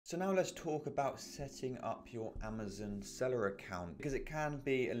So now let's talk about setting up your Amazon seller account, because it can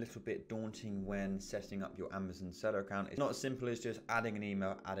be a little bit daunting when setting up your Amazon seller account. It's not as simple as just adding an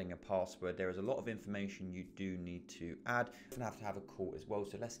email, adding a password. There is a lot of information you do need to add. You're gonna have to have a call as well,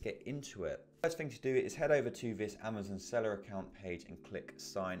 so let's get into it. First thing to do is head over to this Amazon seller account page and click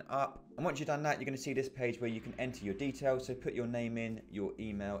sign up. And once you've done that, you're going to see this page where you can enter your details. So put your name in, your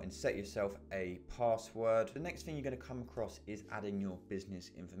email, and set yourself a password. The next thing you're going to come across is adding your business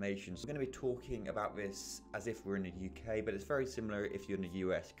information. So we're going to be talking about this as if we're in the UK, but it's very similar if you're in the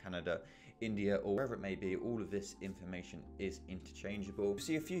US, Canada, India, or wherever it may be. All of this information is interchangeable. You'll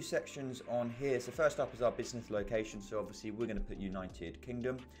see a few sections on here. So first up is our business location. So obviously we're going to put United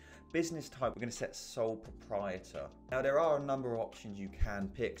Kingdom. Business type, we're going to set sole proprietor. Now there are a number of options you can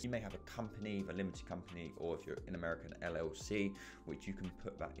pick. You may have a company, a limited company, or if you're in America, an LLC, which you can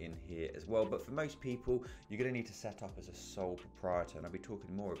put that in here as well. But for most people, you're going to need to set up as a sole proprietor, and I'll be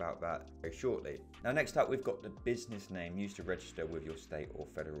talking more about that very shortly. Now next up, we've got the business name used to register with your state or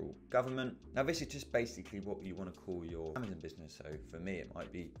federal government. Now this is just basically what you want to call your Amazon business. So for me, it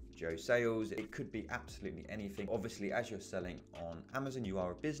might be Joe Sales. It could be absolutely anything. Obviously, as you're selling on Amazon, you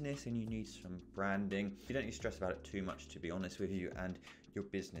are a business and you need some branding. You don't need to stress about it too much, to be honest with you, and your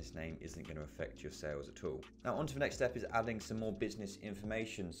business name isn't going to affect your sales at all. Now on to the next step is adding some more business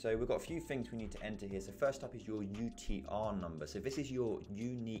information. So we've got a few things we need to enter here. So first up is your UTR number. So this is your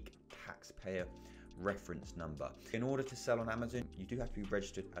unique taxpayer reference number. In order to sell on Amazon, you do have to be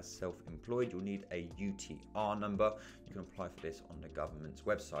registered as self-employed. You'll need a UTR number. You can apply for this on the government's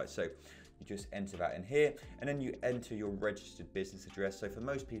website. So you just enter that in here, and then you enter your registered business address. So for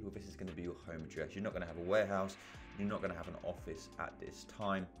most people, this is going to be your home address. You're not going to have a warehouse. You're not going to have an office at this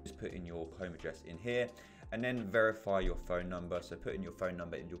time. Just put in your home address in here, and then verify your phone number. So put in your phone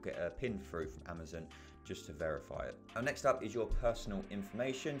number and you'll get a pin through from Amazon just to verify it. Now next up is your personal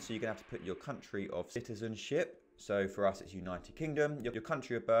information. So you're going to have to put your country of citizenship. So for us, it's United Kingdom, your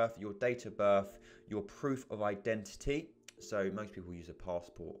country of birth, your date of birth, your proof of identity. So most people use a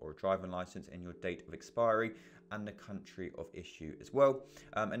passport or a driving license, and your date of expiry and the country of issue as well.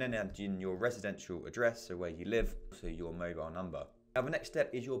 And then add in your residential address, so where you live, so your mobile number. Now the next step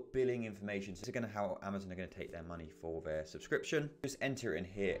is your billing information. So this is going to how Amazon are going to take their money for their subscription. Just enter it in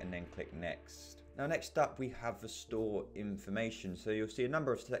here and then click next. Now next up we have the store information. So you'll see a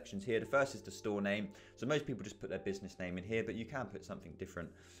number of sections here. The first is the store name. So most people just put their business name in here, but you can put something different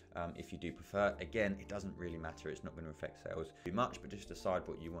if you do prefer. Again, it doesn't really matter. It's not going to affect sales too much, but just decide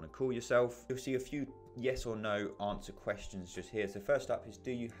what you want to call yourself. You'll see a few yes or no answer questions just here. So first up is,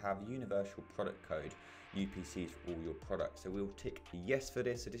 do you have universal product code? UPCs for all your products. So we'll tick yes for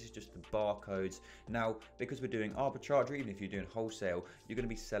this. So this is just the barcodes. Now, because we're doing arbitrage, or even if you're doing wholesale, you're going to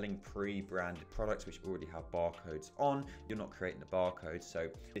be selling pre-branded products which already have barcodes on. You're not creating the barcodes. So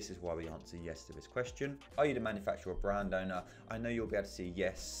this is why we answer yes to this question. Are you the manufacturer or brand owner? I know you'll be able to see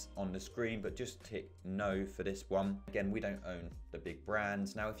yes on the screen, but just tick no for this one. Again, we don't own the big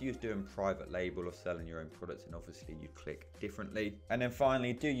brands. Now, if you're doing private label or selling your own products, then obviously you click differently. And then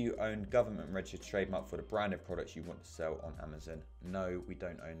finally, do you own government registered trademark for the branded products you want to sell on Amazon? No, we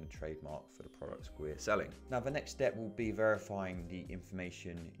don't own the trademark for the products we're selling. Now the next step will be verifying the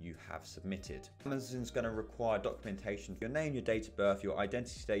information you have submitted. Amazon's going to require documentation, your name, your date of birth, your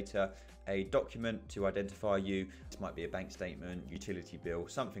identity data, a document to identify you. This might be a bank statement, utility bill,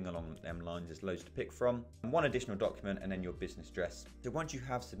 something along them lines. There's loads to pick from. And one additional document, and then your business address. So once you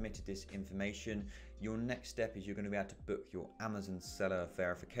have submitted this information, your next step is you're going to be able to book your Amazon seller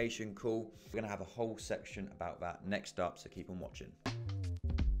verification call. We're going to have a whole section about that next up, so keep on watching.